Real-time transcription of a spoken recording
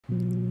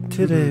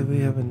Today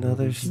we have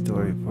another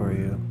story for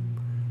you.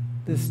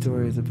 This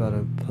story is about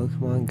a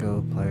Pokemon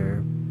Go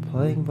player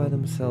playing by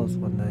themselves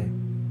one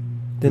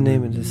night. The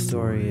name of this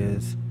story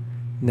is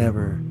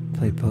Never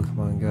Play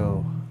Pokemon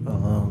Go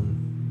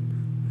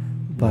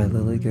Alone by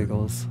Lily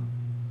Giggles.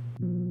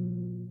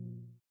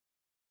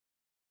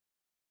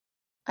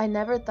 I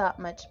never thought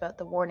much about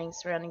the warnings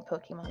surrounding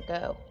Pokémon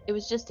Go. It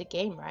was just a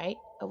game, right?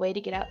 A way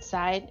to get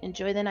outside,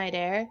 enjoy the night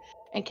air,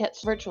 and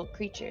catch virtual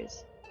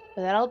creatures.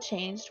 But that all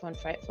changed one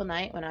frightful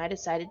night when I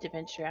decided to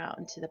venture out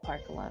into the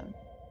park alone.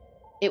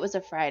 It was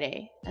a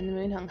Friday, and the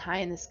moon hung high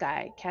in the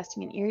sky,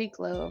 casting an eerie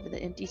glow over the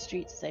empty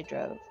streets as I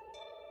drove.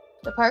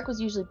 The park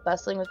was usually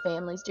bustling with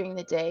families during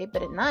the day,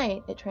 but at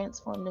night it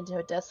transformed into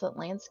a desolate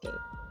landscape.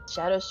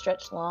 Shadows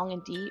stretched long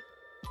and deep.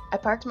 I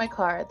parked my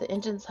car, the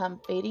engine's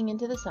hum fading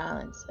into the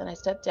silence, and I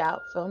stepped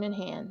out, phone in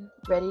hand,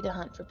 ready to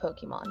hunt for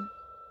Pokemon.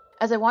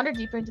 As I wandered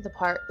deeper into the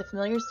park, the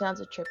familiar sounds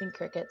of chirping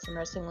crickets and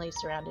rustling leaves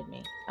surrounded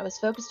me. I was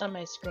focused on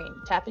my screen,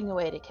 tapping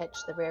away to catch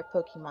the rare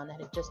Pokemon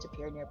that had just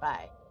appeared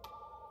nearby.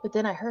 But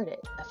then I heard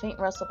it, a faint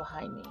rustle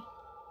behind me.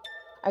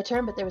 I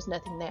turned, but there was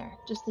nothing there,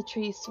 just the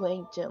trees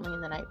swaying gently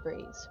in the night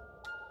breeze.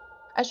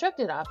 I shrugged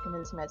it off,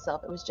 convincing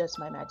myself it was just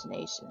my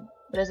imagination.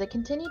 But as I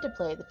continued to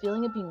play, the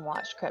feeling of being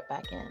watched crept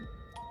back in.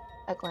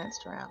 I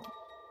glanced around.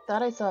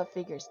 Thought I saw a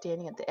figure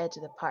standing at the edge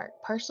of the park,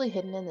 partially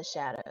hidden in the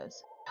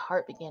shadows. My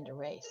heart began to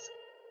race.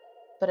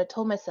 But I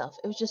told myself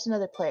it was just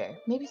another player,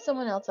 maybe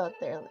someone else out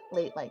there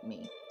late like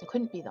me. I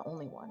couldn't be the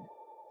only one.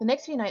 The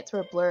next few nights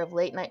were a blur of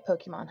late night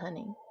Pokemon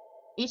hunting.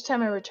 Each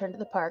time I returned to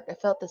the park, I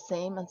felt the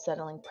same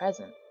unsettling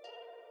presence.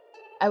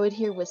 I would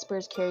hear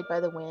whispers carried by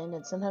the wind,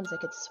 and sometimes I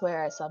could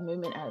swear I saw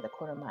movement out of the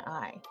corner of my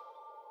eye.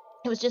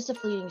 It was just a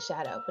fleeting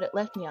shadow, but it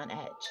left me on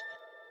edge.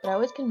 But I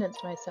always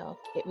convinced myself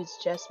it was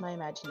just my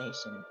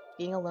imagination,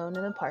 being alone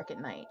in the park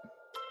at night.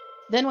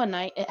 Then one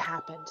night, it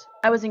happened.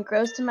 I was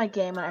engrossed in my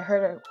game when I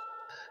heard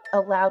a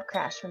loud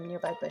crash from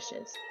nearby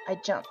bushes. I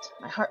jumped,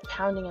 my heart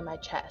pounding in my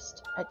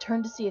chest. I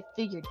turned to see a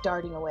figure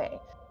darting away,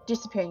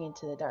 disappearing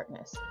into the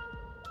darkness.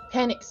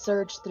 Panic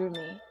surged through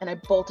me, and I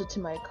bolted to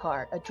my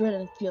car,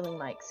 adrenaline fueling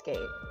my escape.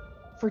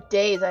 For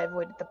days, I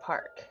avoided the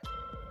park.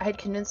 I had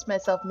convinced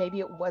myself maybe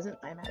it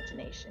wasn't my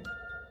imagination,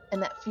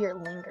 and that fear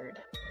lingered.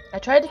 I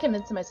tried to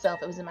convince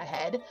myself it was in my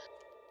head,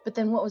 but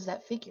then what was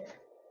that figure?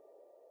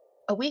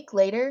 A week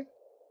later,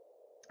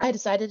 I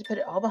decided to put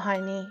it all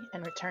behind me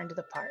and return to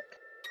the park.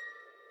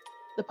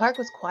 The park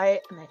was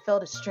quiet, and I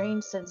felt a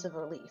strange sense of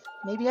relief.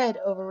 Maybe I had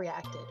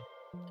overreacted.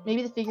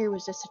 Maybe the figure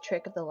was just a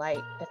trick of the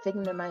light, a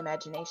figment of my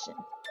imagination.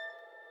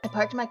 I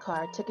parked my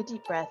car, took a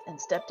deep breath,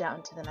 and stepped out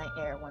into the night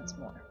air once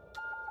more.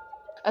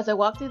 As I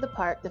walked through the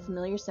park, the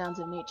familiar sounds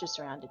of nature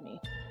surrounded me,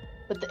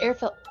 but the air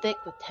felt thick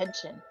with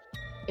tension.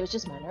 It was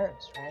just my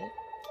nerves, right?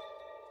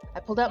 I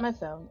pulled out my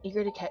phone,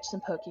 eager to catch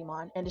some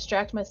Pokemon and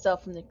distract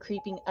myself from the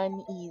creeping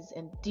unease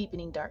and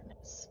deepening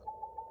darkness.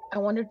 I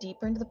wandered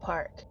deeper into the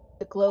park,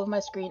 the glow of my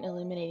screen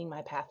illuminating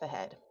my path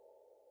ahead.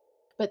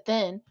 But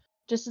then,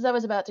 just as I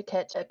was about to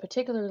catch a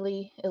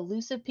particularly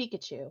elusive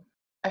Pikachu,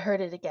 I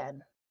heard it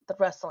again, the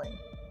rustling,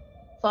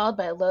 followed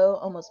by a low,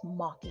 almost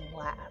mocking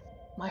laugh.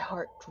 My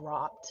heart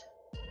dropped.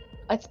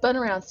 I spun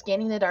around,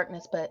 scanning the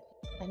darkness, but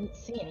I didn't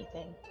see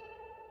anything.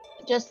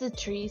 Just the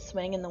trees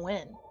swaying in the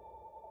wind.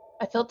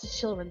 I felt a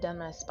chill run down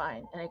my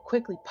spine, and I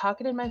quickly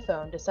pocketed my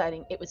phone,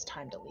 deciding it was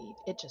time to leave.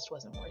 It just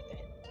wasn't worth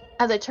it.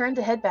 As I turned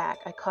to head back,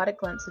 I caught a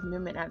glimpse of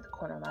movement out of the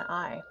corner of my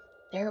eye.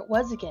 There it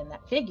was again,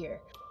 that figure,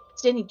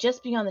 standing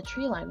just beyond the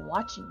tree line,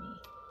 watching me.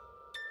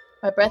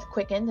 My breath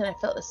quickened, and I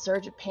felt a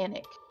surge of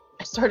panic.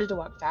 I started to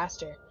walk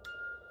faster,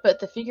 but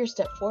the figure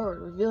stepped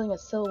forward, revealing a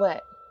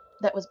silhouette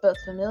that was both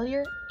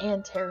familiar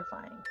and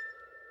terrifying.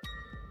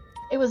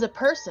 It was a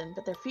person,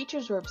 but their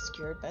features were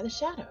obscured by the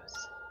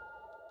shadows.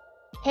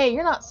 "Hey,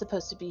 you're not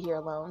supposed to be here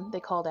alone," they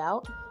called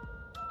out,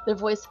 their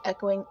voice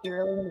echoing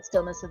eerily in the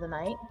stillness of the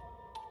night.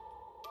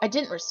 I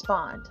didn't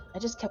respond. I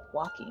just kept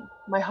walking,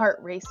 my heart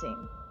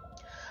racing.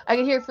 I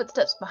could hear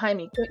footsteps behind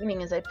me,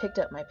 quickening as I picked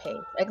up my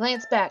pace. I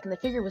glanced back, and the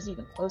figure was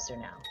even closer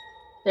now,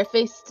 their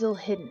face still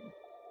hidden,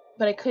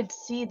 but I could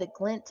see the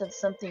glint of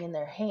something in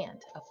their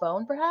hand. A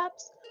phone,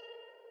 perhaps?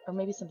 Or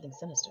maybe something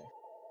sinister.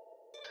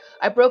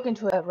 I broke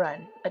into a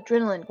run,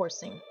 adrenaline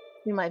coursing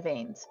through my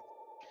veins.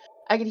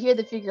 I could hear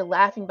the figure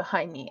laughing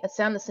behind me, a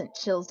sound that sent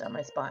chills down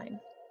my spine.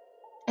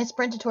 I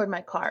sprinted toward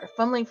my car,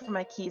 fumbling for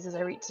my keys as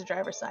I reached the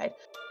driver's side.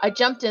 I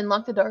jumped in,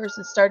 locked the doors,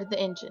 and started the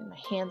engine. My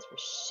hands were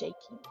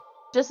shaking.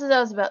 Just as I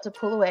was about to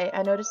pull away,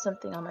 I noticed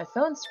something on my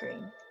phone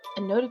screen.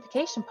 A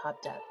notification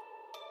popped up.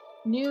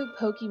 New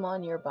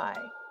Pokemon nearby.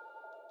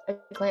 I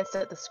glanced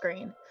at the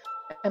screen,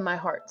 and my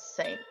heart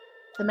sank.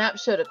 The map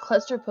showed a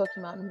cluster of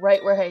Pokemon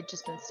right where I had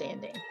just been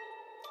standing.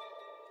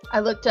 I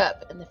looked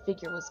up, and the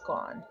figure was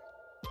gone,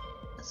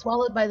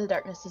 swallowed by the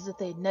darkness as if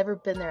they had never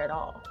been there at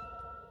all.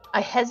 I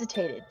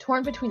hesitated,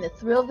 torn between the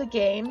thrill of the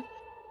game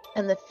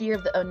and the fear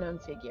of the unknown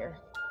figure.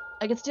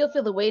 I could still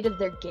feel the weight of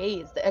their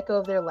gaze, the echo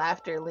of their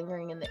laughter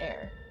lingering in the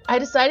air. I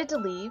decided to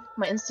leave,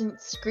 my instinct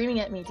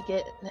screaming at me to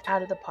get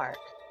out of the park.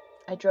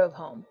 I drove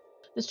home,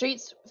 The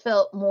streets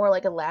felt more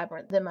like a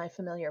labyrinth than my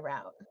familiar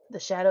route. The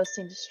shadows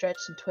seemed to stretch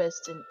and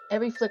twist, and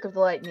every flicker of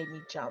the light made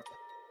me jump.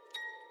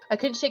 I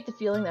couldn't shake the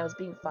feeling that I was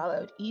being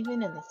followed,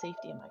 even in the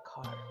safety of my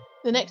car.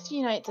 The next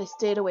few nights, I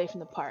stayed away from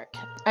the park.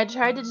 I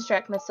tried to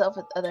distract myself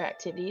with other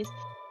activities,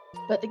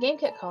 but the game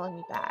kept calling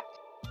me back.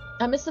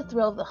 I missed the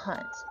thrill of the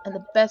hunt, and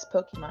the best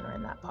Pokemon are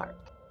in that park.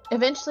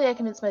 Eventually, I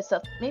convinced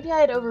myself maybe I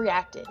had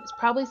overreacted. It's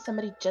probably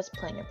somebody just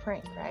playing a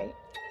prank, right?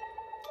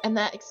 And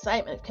that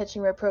excitement of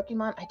catching rare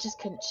Pokemon, I just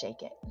couldn't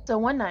shake it. So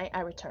one night,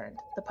 I returned.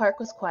 The park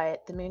was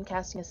quiet, the moon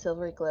casting a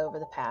silvery glow over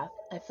the path.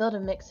 I felt a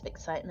mix of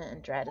excitement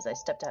and dread as I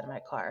stepped out of my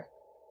car.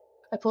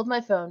 I pulled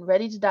my phone,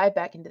 ready to dive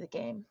back into the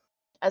game.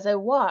 As I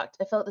walked,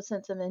 I felt a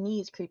sense of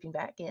unease creeping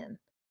back in.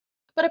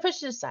 But I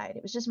pushed it aside.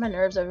 It was just my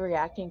nerves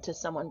overreacting to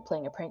someone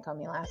playing a prank on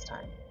me last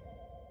time.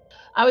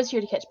 I was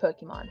here to catch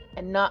Pokemon,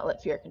 and not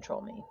let fear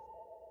control me.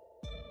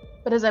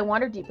 But as I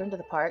wandered deeper into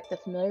the park, the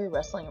familiar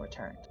rustling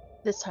returned.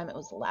 This time it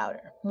was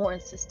louder, more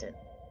insistent.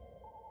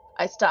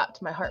 I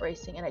stopped, my heart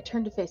racing, and I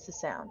turned to face the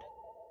sound.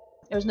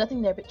 There was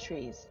nothing there but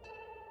trees.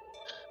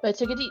 But I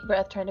took a deep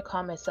breath, trying to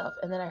calm myself,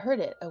 and then I heard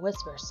it, a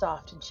whisper,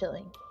 soft and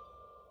chilling.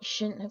 You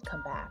shouldn't have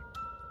come back.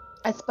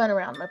 I spun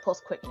around, my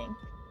pulse quickening.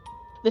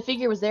 The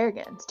figure was there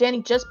again,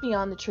 standing just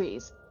beyond the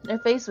trees. Their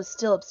face was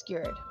still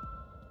obscured.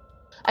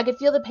 I could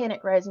feel the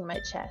panic rising in my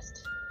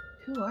chest.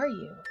 Who are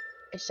you?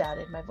 I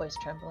shouted, my voice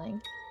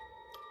trembling.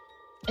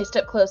 I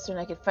stepped closer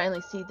and I could finally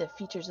see the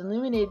features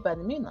illuminated by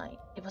the moonlight.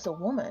 It was a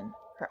woman,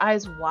 her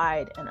eyes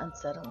wide and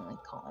unsettlingly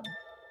calm.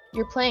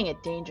 You're playing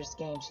a dangerous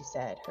game, she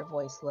said, her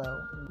voice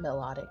low and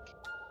melodic.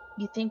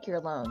 You think you're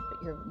alone,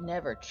 but you're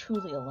never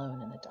truly alone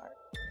in the dark.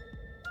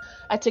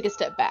 I took a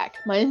step back,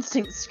 my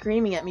instinct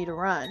screaming at me to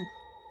run.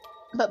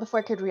 But before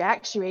I could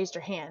react, she raised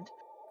her hand,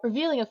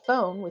 revealing a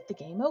phone with the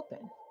game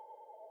open.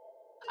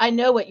 I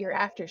know what you're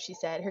after, she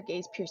said, her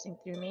gaze piercing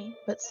through me,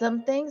 but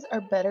some things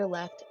are better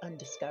left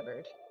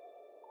undiscovered.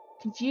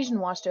 Confusion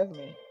washed over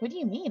me. What do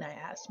you mean? I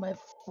asked, my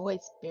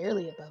voice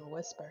barely above a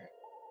whisper.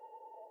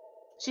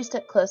 She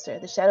stepped closer,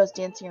 the shadows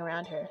dancing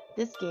around her.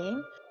 This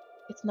game,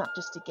 it's not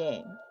just a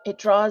game. It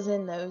draws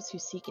in those who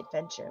seek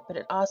adventure, but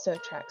it also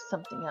attracts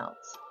something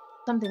else,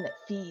 something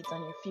that feeds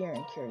on your fear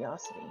and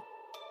curiosity.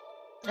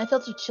 I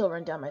felt a chill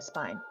run down my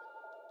spine.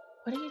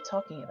 What are you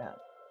talking about?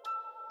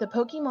 The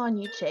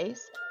Pokemon you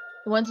chase,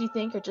 the ones you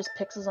think are just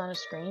pixels on a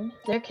screen,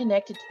 they're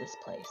connected to this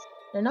place.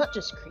 They're not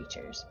just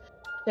creatures.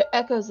 They're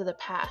echoes of the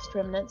past,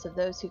 remnants of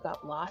those who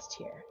got lost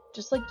here,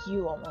 just like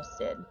you almost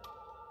did.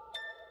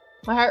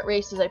 My heart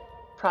raced as I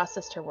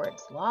processed her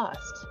words.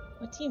 Lost?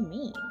 What do you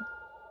mean?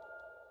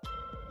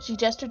 She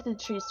gestured to the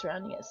trees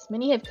surrounding us.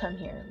 Many have come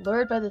here,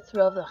 lured by the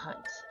thrill of the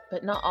hunt,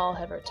 but not all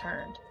have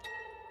returned.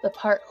 The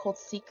park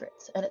holds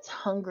secrets, and it's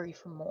hungry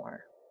for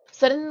more.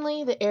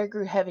 Suddenly, the air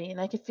grew heavy,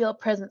 and I could feel a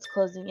presence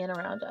closing in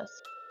around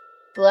us.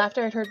 The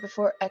laughter I'd heard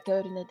before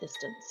echoed in the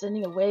distance,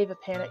 sending a wave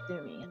of panic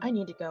through me. I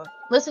need to go.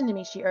 Listen to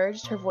me, she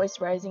urged, her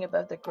voice rising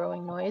above the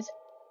growing noise.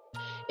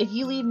 If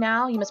you leave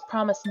now, you must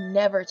promise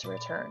never to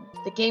return.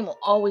 The game will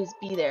always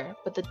be there,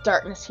 but the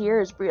darkness here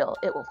is real.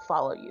 It will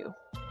follow you.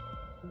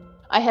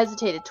 I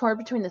hesitated, torn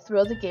between the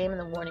thrill of the game and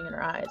the warning in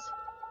her eyes.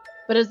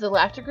 But as the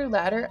laughter grew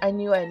louder, I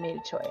knew I had made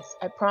a choice.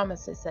 I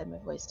promise, I said, my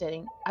voice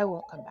steadying. I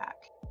won't come back.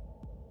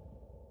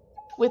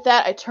 With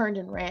that, I turned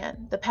and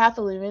ran, the path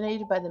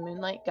illuminated by the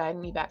moonlight guiding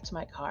me back to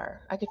my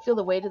car. I could feel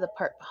the weight of the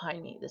park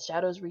behind me, the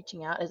shadows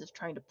reaching out as if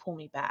trying to pull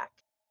me back.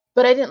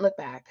 But I didn't look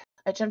back.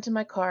 I jumped in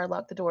my car,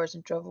 locked the doors,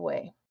 and drove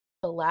away,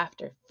 the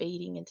laughter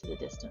fading into the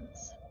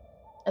distance.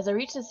 As I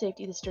reached the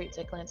safety of the streets,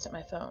 I glanced at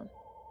my phone.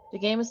 The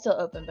game was still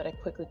open, but I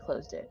quickly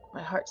closed it,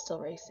 my heart still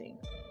racing.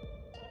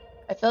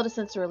 I felt a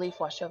sense of relief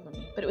wash over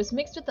me, but it was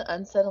mixed with the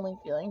unsettling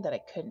feeling that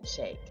I couldn't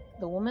shake.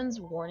 The woman's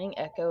warning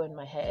echo in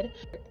my head.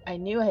 I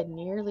knew I had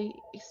nearly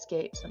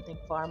escaped something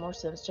far more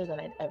sinister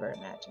than I'd ever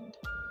imagined.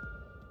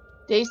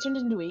 Days turned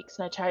into weeks,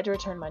 and I tried to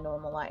return to my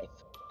normal life.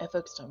 I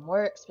focused on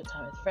work, spent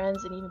time with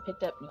friends, and even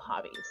picked up new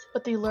hobbies.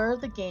 But the allure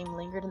of the game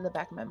lingered in the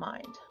back of my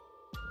mind,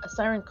 a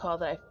siren call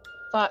that I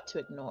fought to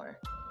ignore.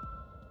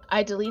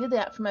 I deleted the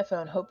app from my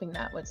phone, hoping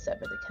that would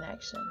sever the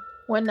connection.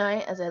 One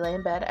night, as I lay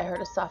in bed, I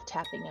heard a soft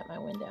tapping at my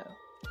window.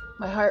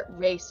 My heart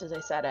raced as I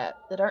sat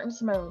up, the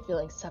darkness in my room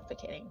feeling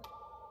suffocating.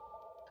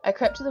 I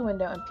crept to the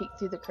window and peeked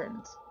through the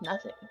curtains.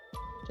 Nothing.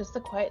 Just the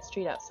quiet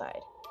street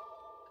outside.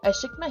 I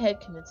shook my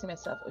head, convincing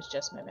myself it was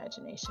just my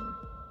imagination.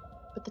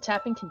 But the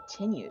tapping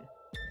continued,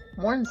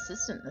 more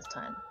insistent this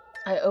time.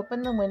 I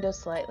opened the window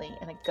slightly,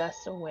 and a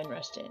gust of wind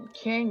rushed in,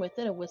 carrying with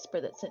it a whisper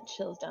that sent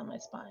chills down my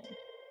spine.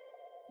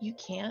 You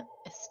can't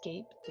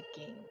escape the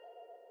game.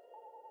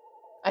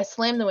 I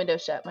slammed the window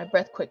shut, my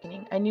breath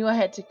quickening. I knew I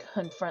had to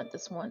confront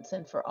this once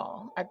and for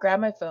all. I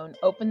grabbed my phone,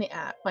 opened the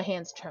app, my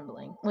hands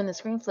trembling. When the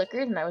screen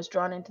flickered and I was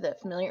drawn into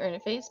that familiar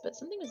interface, but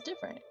something was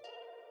different.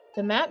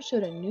 The map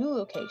showed a new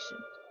location,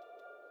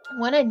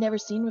 one I'd never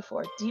seen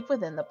before, deep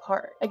within the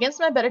park.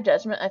 Against my better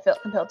judgment, I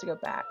felt compelled to go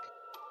back.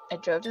 I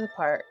drove to the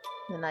park,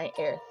 the night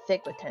air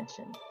thick with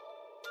tension.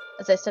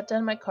 As I stepped out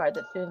of my car,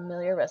 the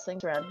familiar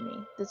rustling surrounded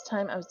me. This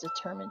time I was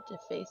determined to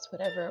face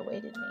whatever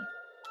awaited me.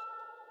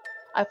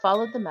 I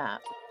followed the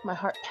map, my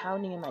heart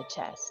pounding in my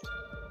chest.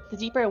 The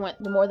deeper I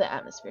went, the more the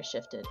atmosphere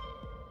shifted.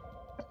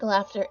 The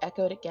laughter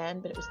echoed again,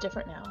 but it was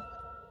different now.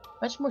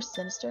 Much more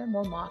sinister,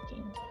 more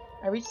mocking.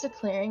 I reached the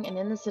clearing, and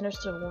in the center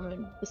stood a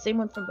woman, the same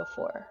one from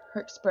before,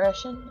 her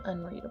expression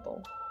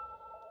unreadable.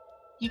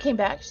 "You came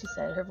back," she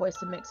said, her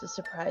voice a mix of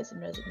surprise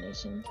and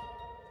resignation.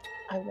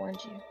 "I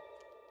warned you."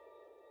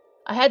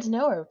 "I had to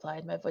know," I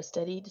replied, my voice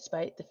steady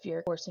despite the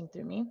fear coursing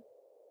through me.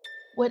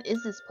 "What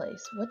is this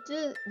place? What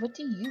do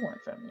you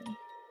want from me?"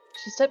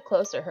 She stepped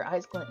closer, her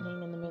eyes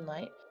glinting in the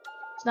moonlight.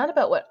 "It's not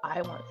about what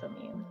I want from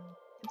you.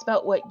 It's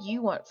about what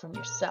you want from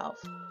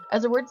yourself."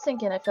 As the words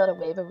sank in, I felt a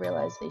wave of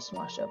realization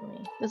wash over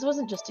me. This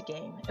wasn't just a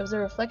game. It was a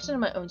reflection of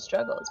my own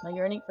struggles, my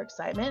yearning for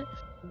excitement,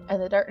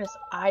 and the darkness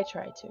I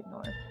tried to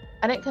ignore.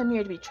 "I didn't come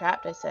here to be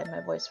trapped," I said,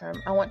 my voice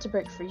firm. "I want to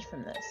break free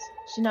from this."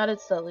 She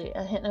nodded slowly,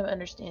 a hint of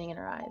understanding in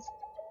her eyes.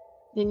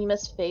 "Then you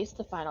must face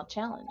the final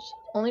challenge.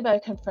 Only by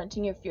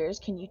confronting your fears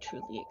can you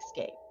truly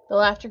escape." The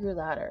laughter grew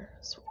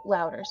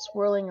louder,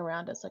 swirling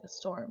around us like a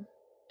storm.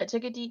 I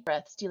took a deep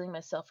breath, steeling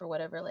myself for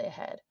whatever lay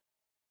ahead.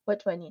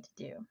 "What do I need to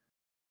do?"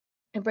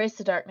 "Embrace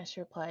the darkness," she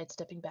replied,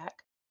 stepping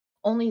back.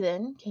 "Only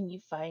then can you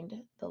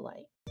find the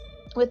light."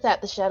 With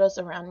that, the shadows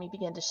around me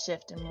began to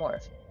shift and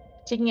morph,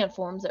 taking on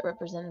forms that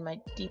represented my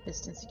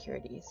deepest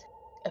insecurities.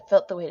 I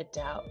felt the weight of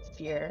doubt,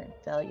 fear, and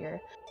failure,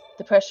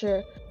 the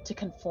pressure to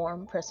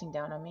conform pressing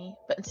down on me,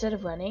 but instead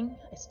of running,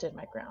 I stood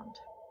my ground.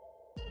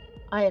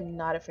 "I am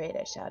not afraid,"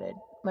 I shouted,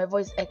 my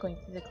voice echoing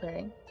through the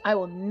clearing. "I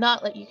will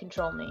not let you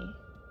control me."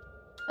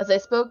 As I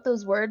spoke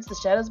those words, the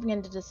shadows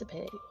began to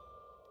dissipate.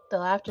 The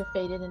laughter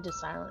faded into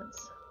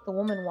silence. The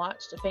woman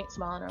watched, a faint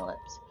smile on her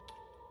lips.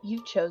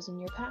 "You've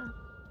chosen your path."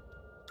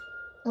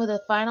 With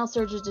a final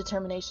surge of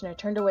determination, I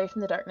turned away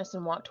from the darkness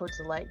and walked towards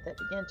the light that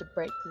began to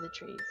break through the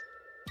trees.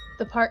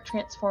 The park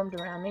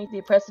transformed around me, the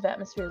oppressive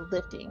atmosphere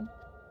lifting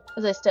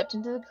as I stepped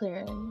into the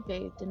clearing,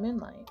 bathed in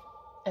moonlight.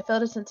 I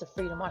felt a sense of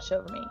freedom wash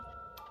over me,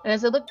 and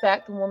as I looked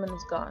back, the woman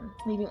was gone,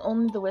 leaving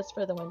only the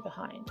whisper of the wind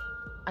behind.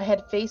 I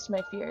had faced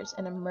my fears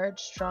and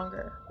emerged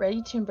stronger,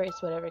 ready to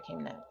embrace whatever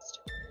came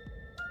next.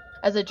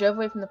 As I drove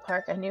away from the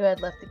park, I knew I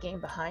had left the game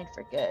behind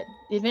for good.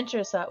 The adventure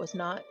I sought was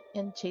not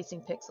in chasing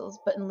pixels,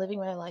 but in living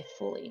my life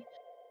fully,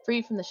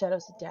 free from the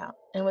shadows of doubt.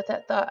 And with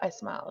that thought, I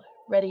smiled,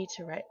 ready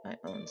to write my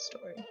own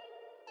story.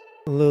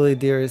 Lily,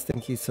 dearest,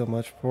 thank you so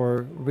much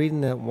for reading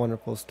that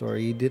wonderful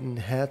story. You didn't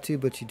have to,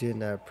 but you did,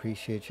 and I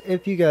appreciate you.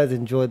 If you guys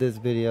enjoyed this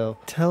video,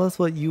 tell us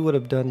what you would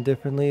have done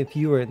differently if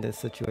you were in this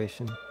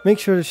situation. Make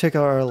sure to check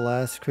out our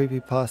last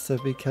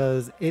creepypasta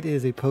because it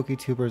is a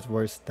PokeTuber's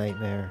worst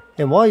nightmare.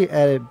 And while you're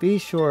at it, be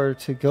sure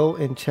to go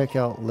and check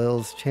out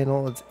Lil's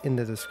channel. It's in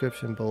the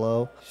description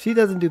below. She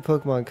doesn't do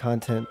Pokemon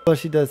content, but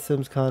she does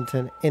Sims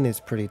content, and it's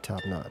pretty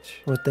top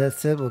notch. With that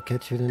said, we'll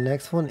catch you in the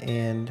next one,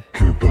 and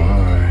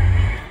goodbye.